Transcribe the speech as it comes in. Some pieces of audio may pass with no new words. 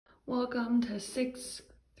Welcome to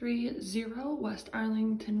 630 West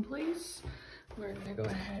Arlington Place. We're gonna go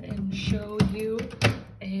ahead and show you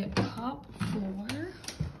a top floor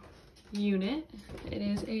unit. It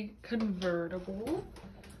is a convertible.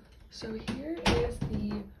 So here is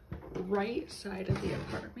the right side of the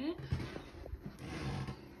apartment.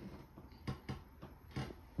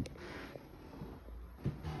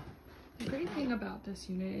 The great thing about this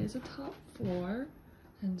unit is a top floor,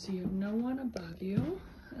 and so you have no one above you,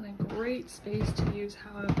 and a great space to use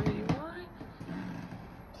however you want.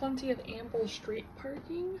 Plenty of ample street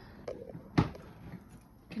parking.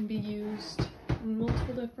 Can be used in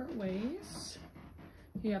multiple different ways.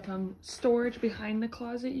 You have storage behind the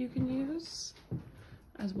closet you can use,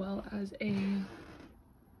 as well as a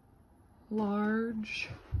large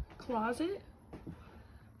closet.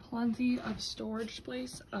 Plenty of storage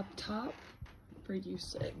space up top for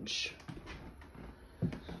usage.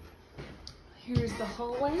 Here's the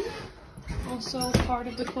hallway. Also part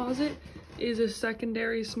of the closet is a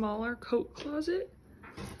secondary smaller coat closet.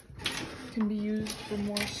 Can be used for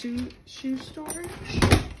more shoe storage.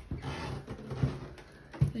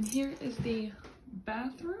 And here is the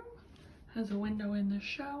bathroom. Has a window in the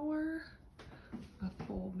shower, a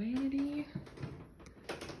full vanity.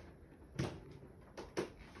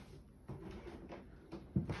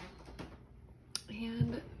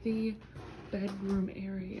 And the bedroom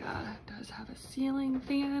area does have a ceiling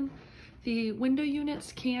fan. The window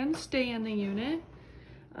units can stay in the unit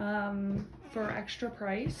for extra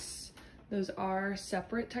price. Those are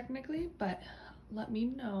separate technically, but let me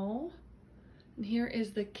know. And here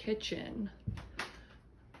is the kitchen.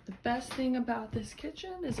 The best thing about this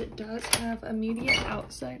kitchen is it does have immediate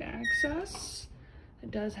outside access.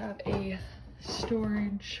 It does have a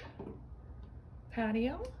storage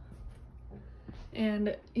patio.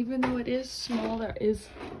 And even though it is small, there is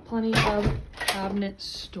plenty of cabinet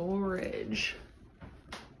storage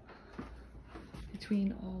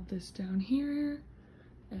between all this down here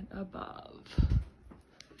and above.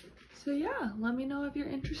 So yeah, let me know if you're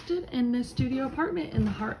interested in this studio apartment in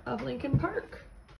the heart of Lincoln Park.